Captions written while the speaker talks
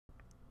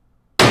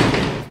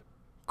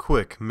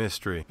quick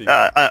mystery.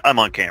 I'm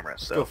on camera,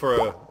 so... Go for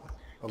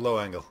a low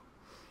angle.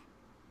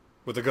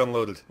 With the gun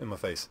loaded in my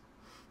face.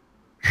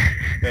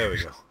 There we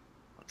go.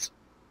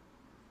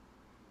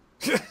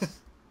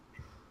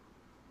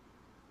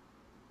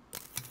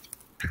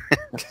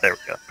 There we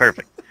go.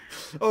 Perfect.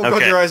 Oh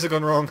god, your eyes have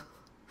gone wrong.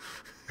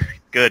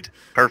 Good.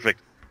 Perfect.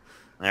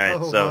 Alright,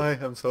 oh so... my,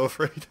 I'm so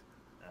afraid.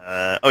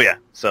 oh yeah,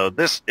 so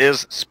this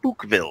is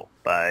SPOOKVILLE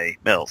by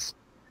Mills,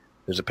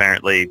 who's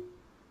apparently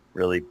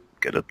really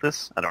good at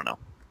this. I don't know.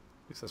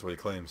 At least that's what he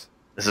claims.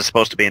 This is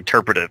supposed to be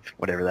interpretive,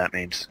 whatever that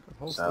means.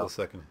 Hold still a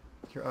second.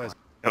 Your eyes...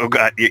 Oh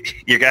god,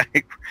 your guy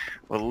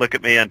will look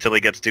at me until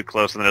he gets too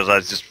close and then his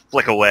eyes just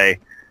flick away.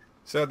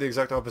 So I had the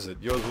exact opposite.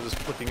 Yours were just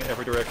flicking in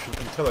every direction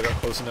until I got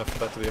close enough for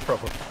that to be a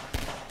problem.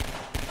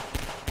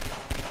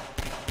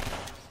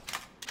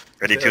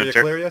 Ready to Are you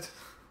clear yet?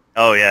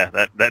 Oh yeah,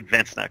 that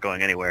vent's not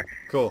going anywhere.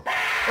 Cool.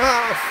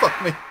 Ah, fuck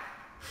me.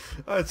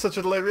 I had such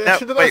a delayed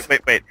reaction to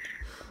that. Wait.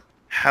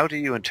 How do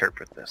you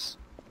interpret this?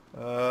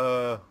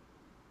 I'm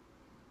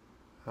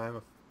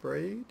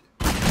afraid?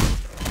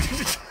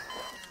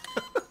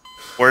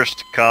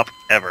 Worst cop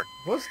ever.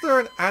 Was there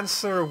an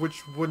answer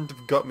which wouldn't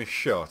have got me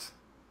shot?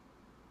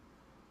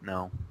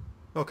 No.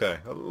 Okay,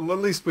 at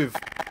least we've...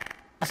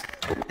 at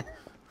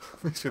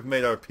least we've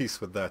made our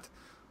peace with that.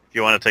 If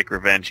you want to take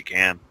revenge, you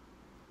can.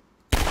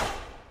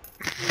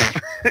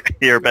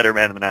 You're a better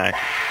man than I.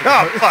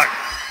 Oh, fuck!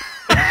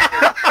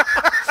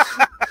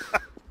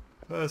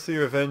 I see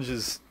revenge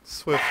is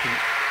swift and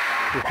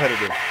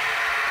repetitive.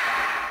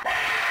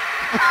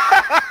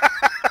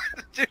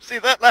 Did you see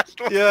that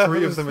last one? Yeah,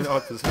 3 of them in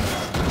odd positions.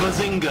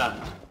 Bazinga!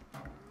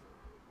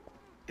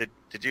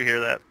 Did you hear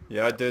that?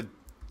 Yeah, I did.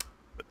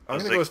 I'm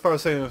going to go as far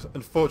as saying,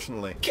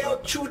 unfortunately.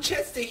 Count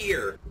Chester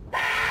here!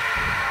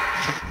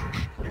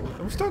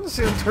 I'm starting to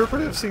see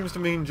interpretive seems to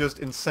mean just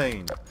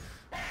insane.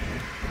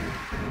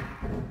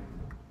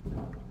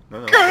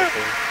 No.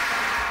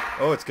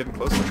 Oh, it's getting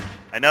closer.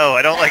 I know,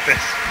 I don't like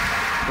this.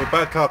 We're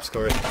bad cops,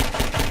 Corey.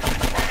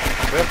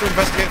 We have to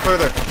investigate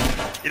further.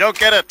 You don't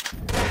get it.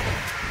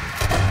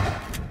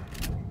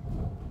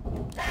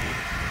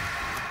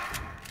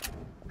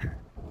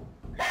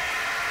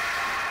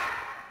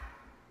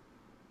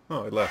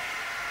 Oh, it left.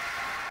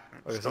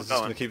 I guess it's just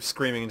going to keep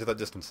screaming into that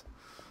distance.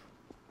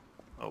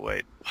 Oh,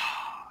 wait.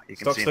 You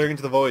can Stop see staring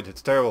into the void.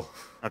 It's terrible.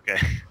 Okay.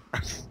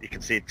 You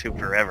can see it too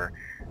forever.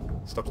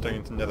 Stop staring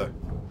into nether.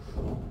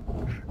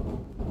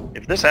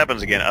 If this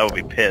happens again, I will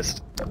be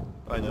pissed.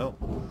 I know.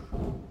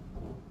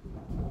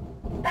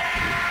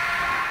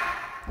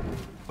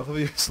 I thought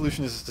your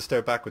solution is to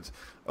stare backwards.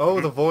 Oh,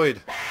 the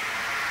void.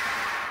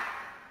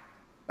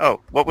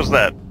 Oh, what was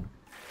that?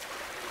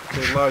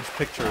 It's a large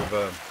picture of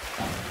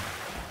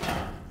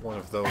one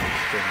of those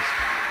things.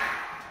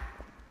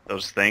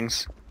 Those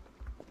things?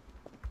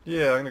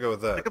 Yeah, I'm gonna go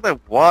with that. Look at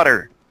that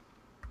water.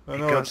 Oh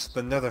no, it's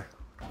the nether.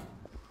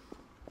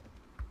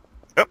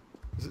 Oh.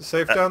 Is it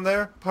safe down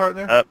there,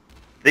 partner?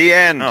 The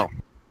end. Oh.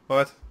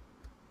 What?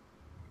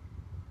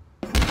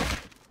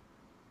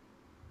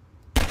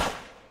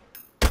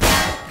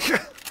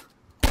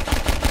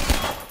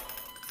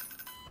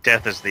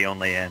 Death is the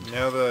only end.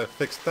 Now that I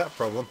fixed that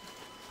problem.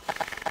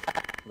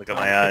 Look at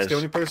my eyes. It's the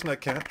only person I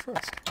can't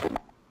trust.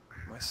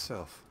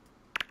 Myself.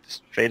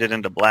 Just faded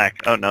into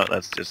black. Oh no,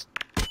 that's just...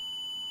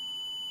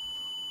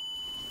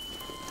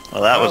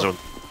 Well, that was a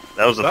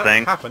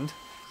thing. That happened.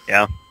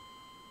 Yeah.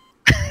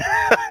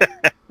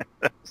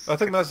 I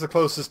think that's the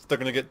closest they're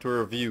going to get to a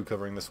review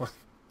covering this one.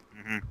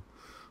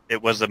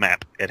 It was a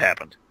map. It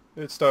happened.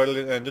 It started,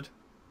 it ended.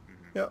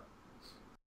 Yeah.